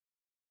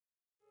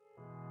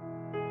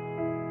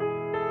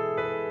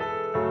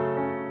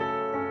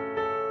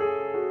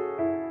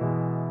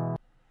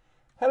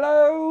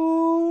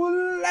Hello,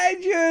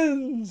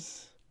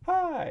 legends!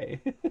 Hi!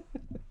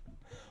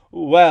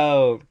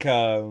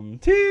 Welcome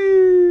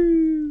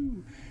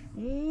to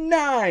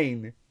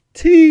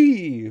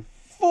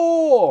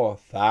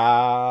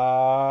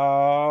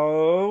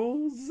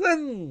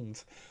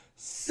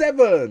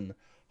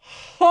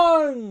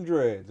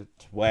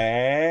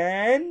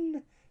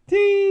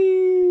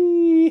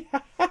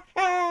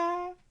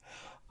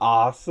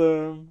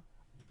Awesome!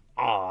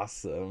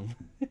 Awesome!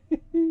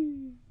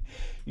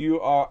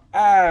 You are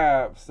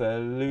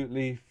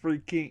absolutely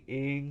freaking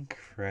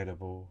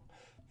incredible.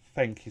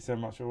 Thank you so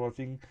much for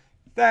watching.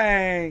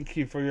 Thank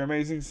you for your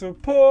amazing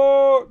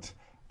support.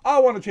 I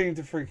want to change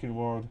the freaking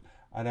world,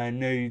 and I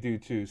know you do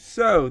too.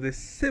 So, the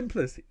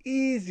simplest,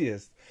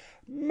 easiest,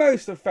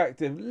 most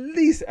effective,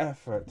 least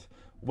effort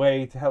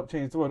way to help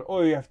change the world,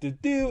 all you have to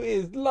do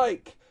is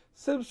like,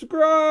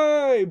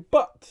 subscribe.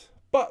 But,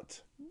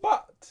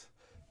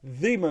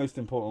 the most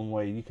important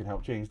way you can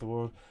help change the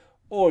world,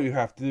 all you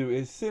have to do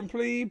is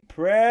simply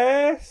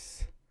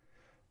press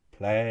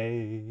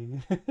play.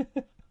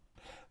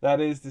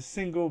 That is the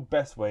single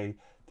best way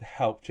to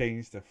help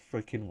change the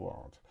freaking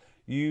world.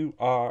 You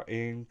are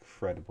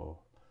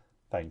incredible.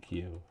 Thank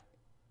you.